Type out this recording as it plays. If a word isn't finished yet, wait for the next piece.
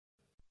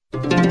In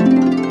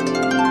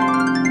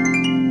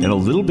a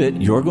little bit,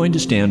 you're going to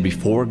stand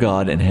before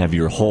God and have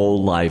your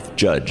whole life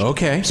judged.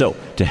 Okay. So,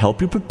 to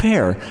help you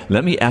prepare,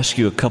 let me ask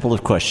you a couple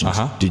of questions.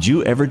 Did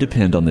you ever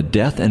depend on the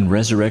death and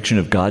resurrection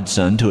of God's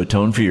Son to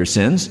atone for your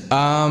sins?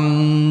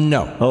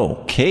 No.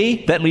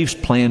 Okay, that leaves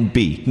plan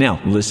B. Now,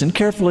 listen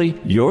carefully.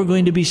 You're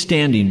going to be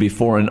standing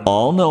before an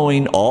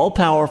all-knowing,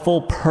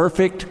 all-powerful,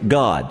 perfect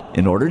God.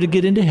 In order to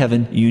get into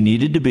heaven, you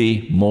needed to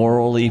be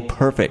morally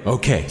perfect.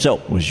 Okay.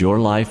 So, was your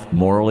life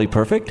morally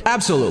perfect?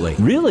 Absolutely.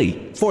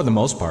 Really? For the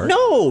most part.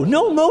 No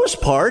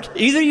most part.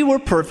 Either you were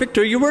perfect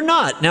or you were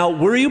not. Now,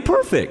 were you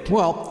perfect?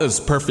 Well, as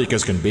perfect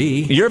as can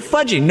be. You're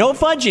fudging. No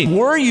fudging.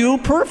 Were you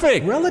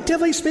perfect?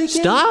 Relatively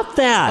speaking. Stop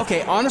that.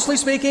 Okay, honestly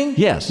speaking.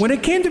 Yes. When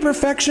it came to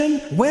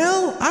perfection,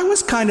 well, I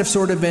was kind of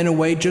sort of in a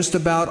way just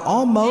about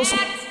almost.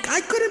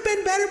 I could have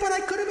been better, but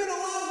I could have been a lot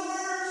worse.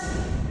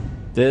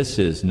 This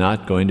is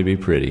not going to be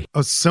pretty.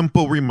 A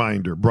simple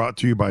reminder brought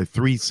to you by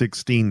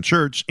 316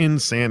 Church in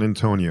San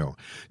Antonio.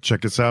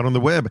 Check us out on the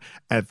web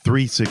at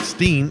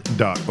 316.org.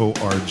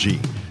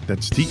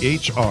 That's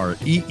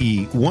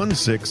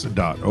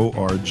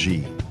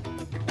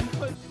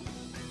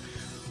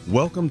THREE16.org.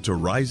 Welcome to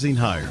Rising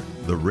Higher,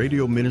 the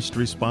radio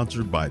ministry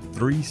sponsored by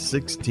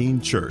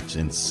 316 Church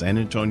in San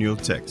Antonio,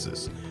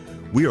 Texas.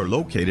 We are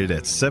located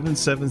at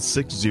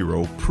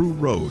 7760 Prue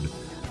Road,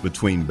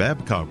 between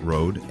Babcock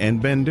Road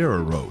and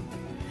Bandera Road.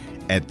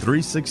 At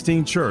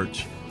 316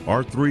 Church,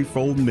 our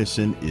threefold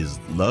mission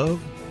is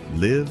love,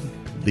 live,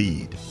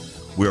 lead.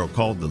 We are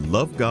called to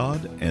love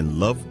God and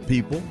love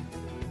people,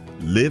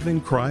 live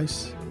in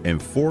Christ and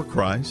for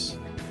Christ,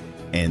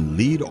 and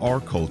lead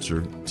our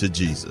culture to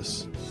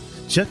Jesus.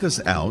 Check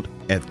us out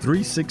at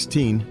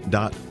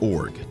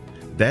 316.org.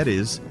 That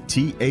is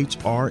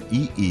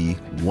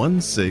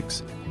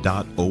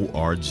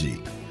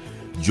THREE16.org.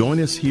 Join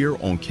us here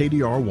on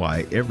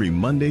KDRY every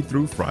Monday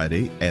through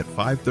Friday at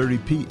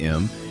 5:30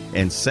 p.m.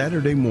 and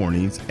Saturday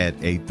mornings at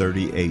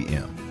 8:30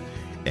 a.m.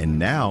 And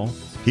now,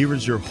 here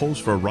is your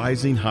host for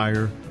Rising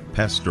Higher,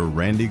 Pastor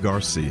Randy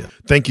Garcia.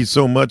 Thank you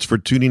so much for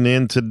tuning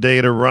in today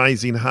to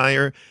Rising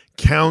Higher.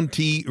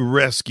 County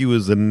Rescue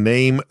is the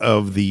name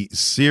of the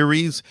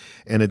series,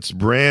 and it's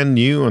brand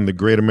new on the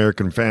Great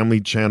American Family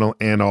Channel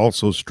and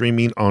also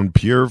streaming on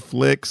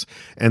PureFlix.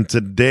 And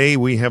today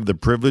we have the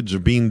privilege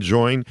of being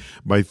joined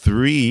by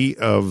three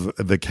of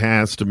the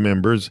cast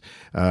members,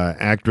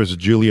 actress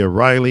Julia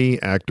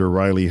Reilly, actor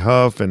Reilly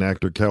Hough, and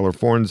actor Keller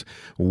Fornes.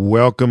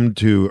 Welcome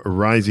to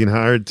Rising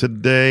Higher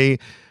today.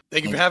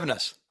 Thank you for having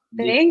us.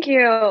 Thank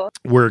you.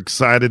 We're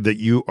excited that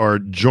you are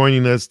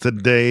joining us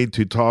today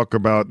to talk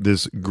about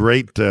this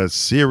great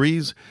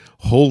series,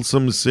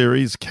 wholesome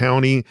series,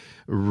 County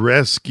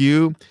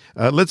Rescue.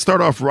 Let's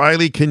start off,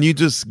 Reilly. Can you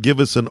just give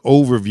us an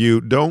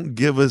overview? Don't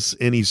give us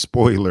any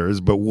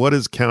spoilers, but what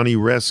is County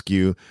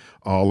Rescue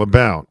all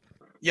about?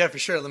 Yeah, for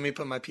sure. Let me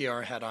put my PR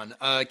hat on.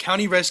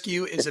 County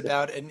Rescue is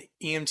about an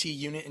EMT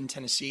unit in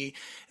Tennessee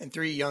and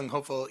three young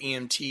hopeful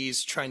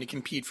EMTs trying to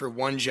compete for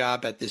one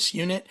job at this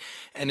unit.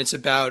 And it's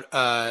about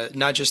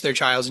not just their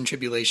trials and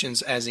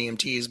tribulations as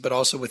EMTs, but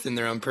also within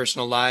their own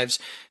personal lives,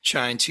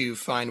 trying to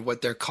find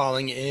what their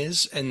calling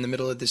is in the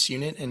middle of this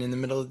unit and in the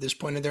middle of this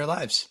point of their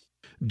lives.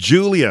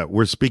 Julia,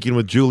 we're speaking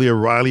with Julia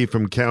Reilly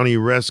from County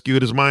Rescue.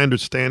 It is my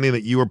understanding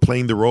that you are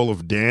playing the role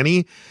of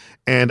Danny.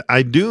 And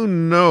I do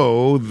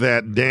know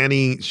that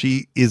Danny,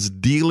 she is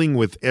dealing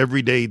with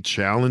everyday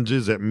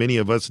challenges that many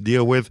of us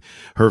deal with.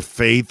 Her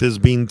faith is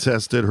being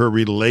tested. Her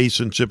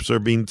relationships are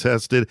being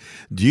tested.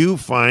 Do you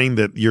find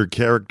that your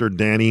character,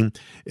 Danny,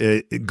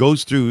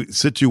 goes through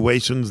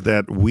situations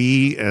that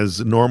we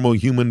as normal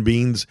human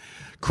beings,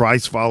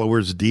 Christ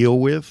followers, deal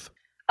with?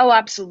 Oh,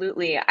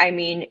 absolutely. I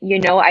mean,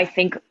 I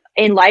think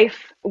in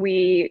life,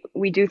 we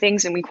do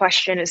things and we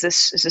question, is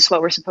this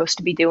what we're supposed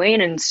to be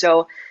doing? And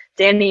so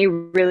Danny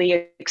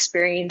really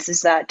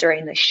experiences that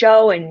during the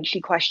show, and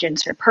she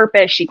questions her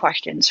purpose. She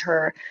questions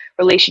her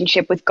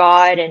relationship with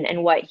God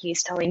and what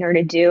he's telling her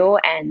to do.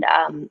 And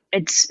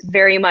it's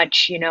very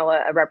much,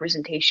 a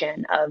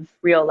representation of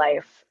real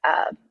life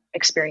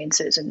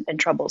experiences and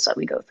troubles that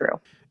we go through.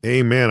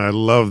 Amen. I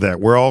love that.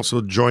 We're also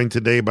joined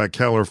today by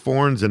Keller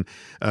Fornes, and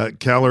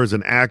Keller is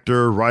an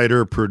actor,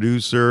 writer,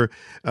 producer.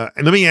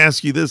 And let me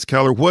ask you this,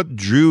 Keller, what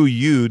drew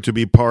you to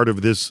be part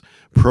of this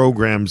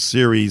program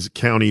series,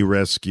 County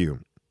Rescue?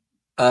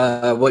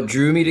 What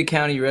drew me to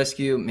County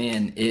Rescue,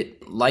 man,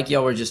 like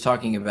y'all were just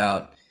talking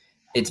about,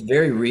 it's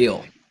very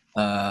real.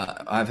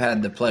 I've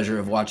had the pleasure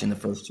of watching the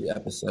first two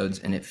episodes,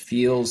 and it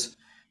feels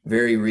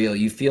very real.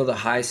 You feel the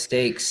high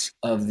stakes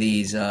of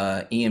these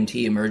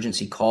EMT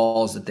emergency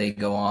calls that they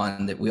go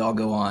on, that we all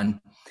go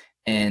on,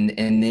 and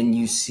then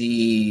you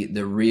see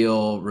the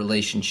real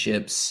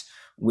relationships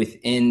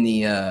within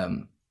the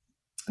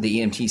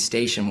EMT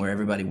station where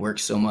everybody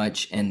works so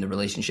much, and the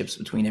relationships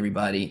between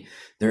everybody,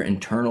 their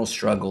internal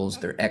struggles,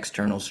 their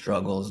external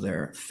struggles,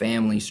 their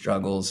family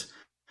struggles.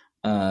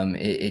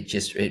 It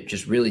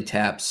just really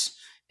taps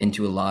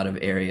into a lot of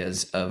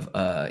areas of,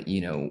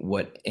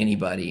 what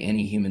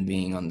any human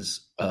being on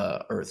this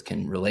earth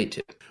can relate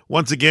to.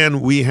 Once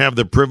again, we have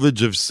the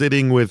privilege of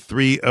sitting with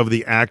three of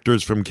the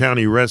actors from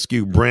County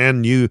Rescue,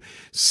 brand new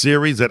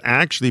series that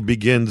actually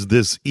begins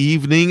this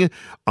evening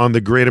on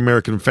the Great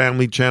American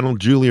Family Channel.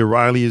 Julia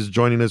Reilly is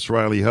joining us,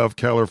 Reilly Hough,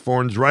 Keller,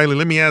 Fornes. Reilly,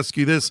 let me ask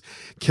you this.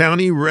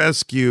 County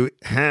Rescue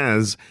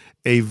has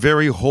a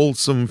very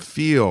wholesome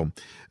feel.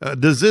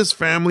 Does this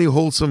family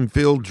wholesome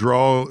feel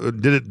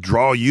did it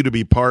draw you to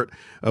be part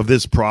of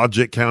this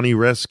project, County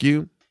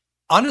Rescue?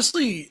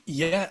 Honestly,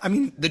 yeah. I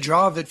mean, the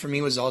draw of it for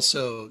me was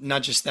also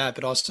not just that,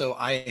 but also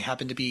I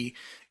happen to be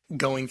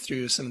going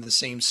through some of the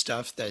same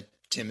stuff that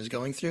Tim is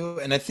going through.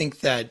 And I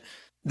think that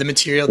the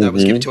material that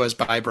was given to us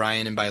by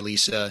Brian and by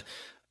Lisa,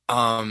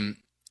 within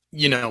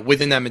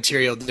that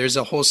material, there's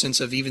a whole sense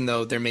of, even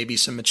though there may be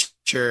some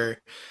mature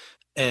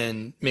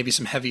and maybe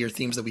some heavier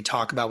themes that we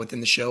talk about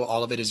within the show,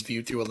 all of it is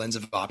viewed through a lens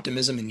of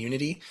optimism and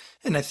unity.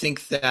 And I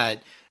think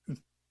that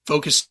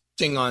focusing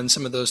on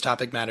some of those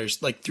topic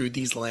matters, like through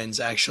these lens,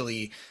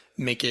 actually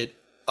make it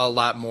a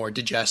lot more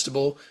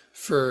digestible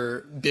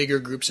for bigger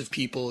groups of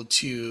people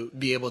to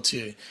be able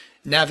to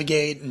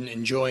navigate and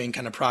enjoy and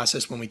kind of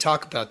process when we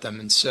talk about them.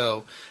 And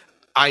so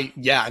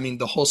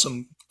the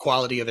wholesome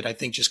quality of it, I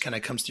think, just kind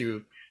of comes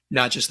through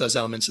not just those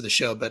elements of the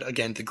show, but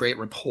again, the great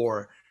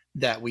rapport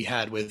that we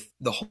had with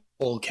the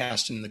whole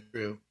cast and the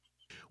crew.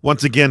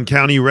 Once again,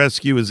 County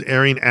Rescue is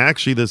airing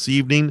actually this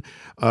evening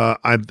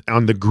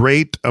on the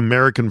Great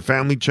American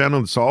Family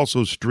Channel. It's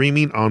also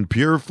streaming on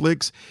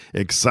PureFlix.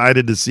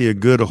 Excited to see a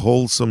good,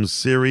 wholesome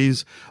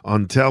series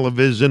on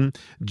television.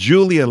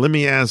 Julia, let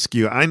me ask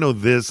you, I know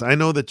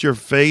that your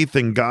faith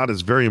in God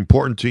is very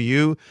important to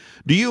you.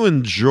 Do you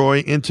enjoy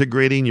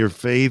integrating your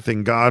faith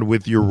in God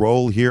with your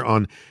role here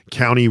on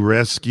County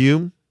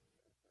Rescue?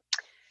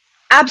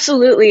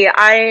 Absolutely.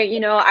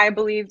 I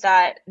believe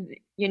that,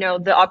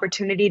 the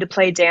opportunity to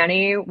play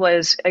Danny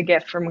was a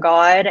gift from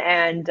God.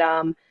 And,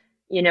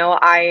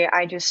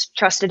 I just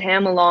trusted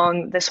him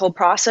along this whole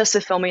process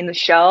of filming the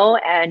show.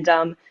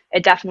 And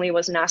it definitely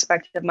was an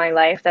aspect of my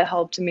life that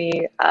helped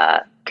me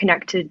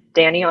connect to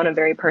Danny on a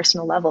very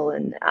personal level.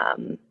 And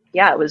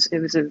it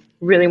was a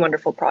really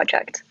wonderful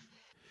project.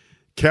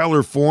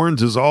 Keller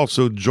Fornes is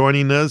also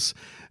joining us,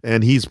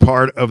 and he's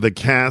part of the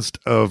cast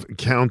of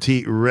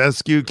County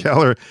Rescue.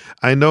 Keller,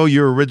 I know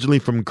you're originally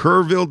from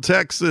Kerrville,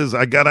 Texas.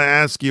 I got to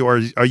ask you,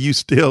 are you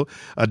still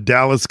a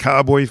Dallas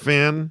Cowboy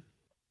fan?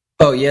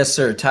 Oh, yes,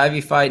 sir.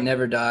 Tivy fight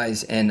never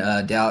dies, and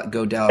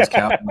go Dallas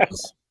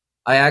Cowboys.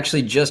 I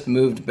actually just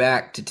moved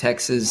back to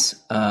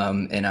Texas,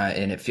 and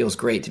it feels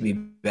great to be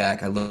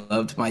back. I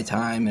loved my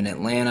time in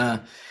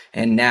Atlanta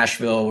and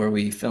Nashville where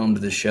we filmed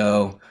the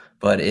show.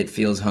 But it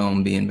feels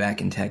home being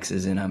back in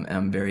Texas, and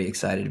I'm very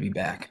excited to be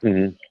back.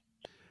 Mm-hmm.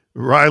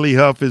 Reilly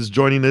Hough is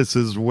joining us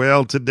as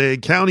well today.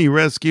 County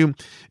Rescue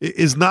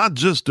is not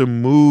just a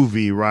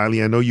movie,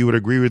 Reilly. I know you would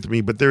agree with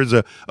me, but there's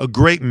a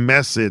great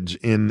message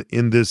in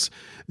this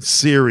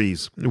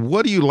series.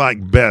 What do you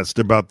like best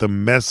about the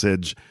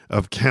message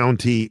of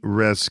County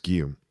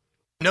Rescue?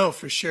 No,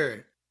 for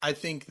sure. I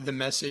think the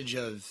message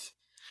of,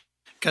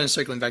 kind of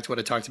circling back to what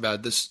I talked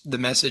about, the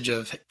message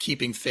of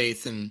keeping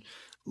faith and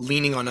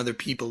leaning on other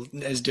people,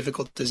 as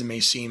difficult as it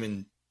may seem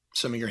in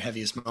some of your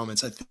heaviest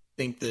moments. I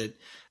think that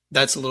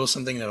that's a little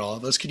something that all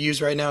of us could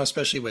use right now,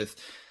 especially with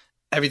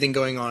everything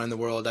going on in the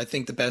world. I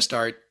think the best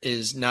art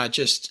is not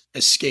just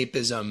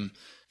escapism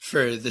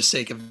for the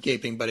sake of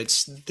escaping, but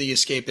it's the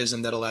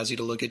escapism that allows you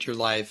to look at your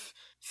life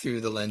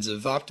through the lens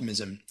of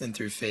optimism and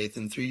through faith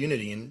and through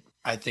unity. And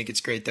I think it's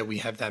great that we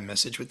have that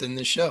message within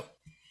this show.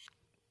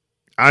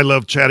 I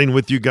love chatting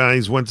with you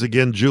guys. Once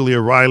again,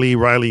 Julia Reilly,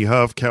 Reilly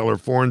Hough, Keller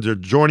Fornes are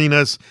joining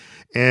us.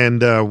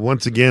 And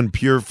once again,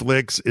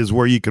 PureFlix is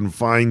where you can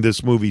find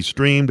this movie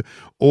streamed,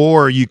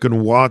 or you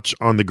can watch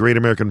on the Great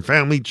American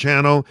Family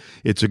Channel.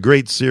 It's a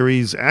great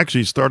series,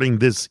 actually starting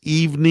this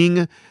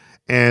evening,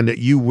 and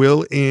you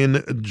will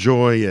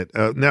enjoy it.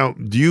 Now,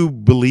 do you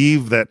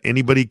believe that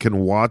anybody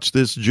can watch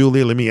this,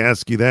 Julia? Let me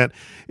ask you that.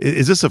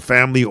 Is this a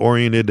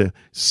family-oriented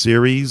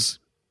series?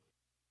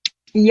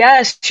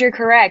 Yes, you're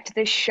correct.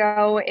 This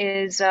show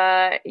is,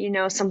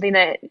 something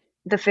that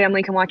the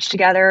family can watch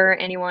together.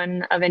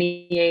 Anyone of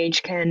any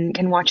age can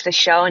watch the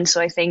show. And so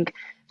I think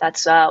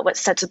that's what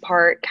sets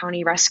apart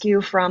County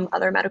Rescue from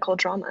other medical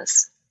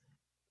dramas.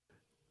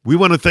 We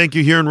want to thank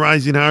you here in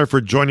Rising Higher for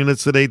joining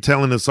us today,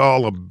 telling us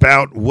all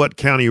about what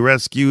County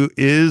Rescue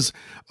is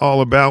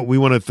all about. We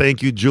want to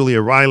thank you,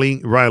 Julia Reilly,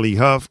 Reilly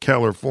Hough,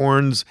 Keller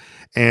Fornes,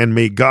 and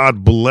may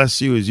God bless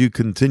you as you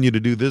continue to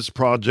do this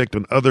project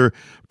and other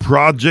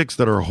projects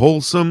that are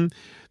wholesome.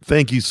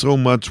 Thank you so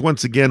much.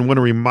 Once again, I want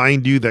to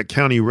remind you that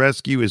County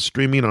Rescue is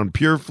streaming on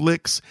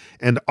PureFlix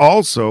and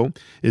also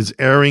is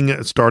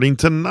airing starting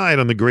tonight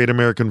on the Great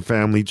American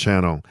Family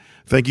Channel.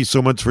 Thank you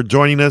so much for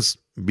joining us.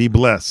 Be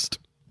blessed.